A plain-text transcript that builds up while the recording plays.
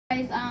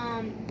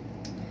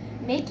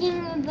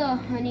making the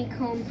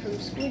honeycomb from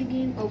Squid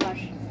Game. Oh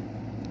gosh.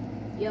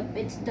 Yep,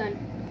 it's done.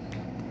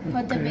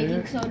 Put the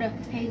baking soda.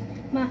 Hey,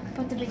 Ma,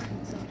 put the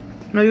baking soda.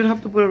 No, you don't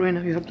have to put it right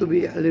now. You have to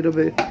be a little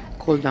bit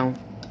cooled down.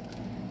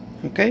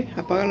 Okay,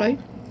 apaga light.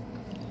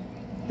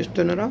 Just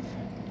turn it off.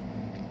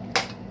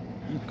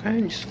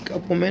 Okay, just a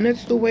couple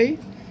minutes to wait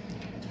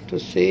to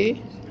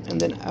see, and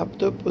then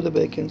after put the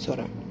baking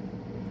soda.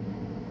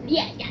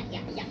 Yeah.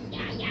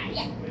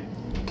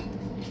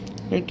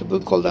 You need to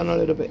put cool down a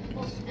little bit.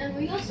 Oh, and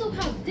we also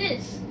have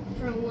this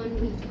for when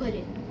we put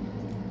it.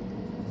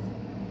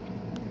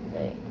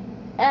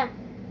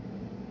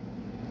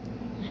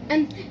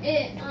 And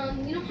it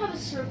we don't have a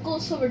circle,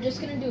 so we're just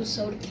gonna do a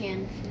soda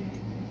can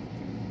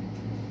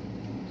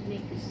to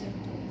make a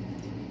circle.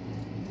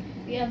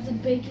 We have the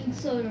baking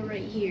soda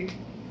right here.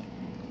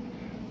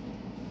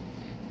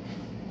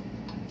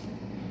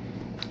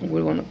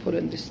 We're gonna put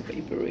in this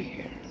paper right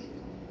here.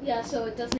 Yeah, so it doesn't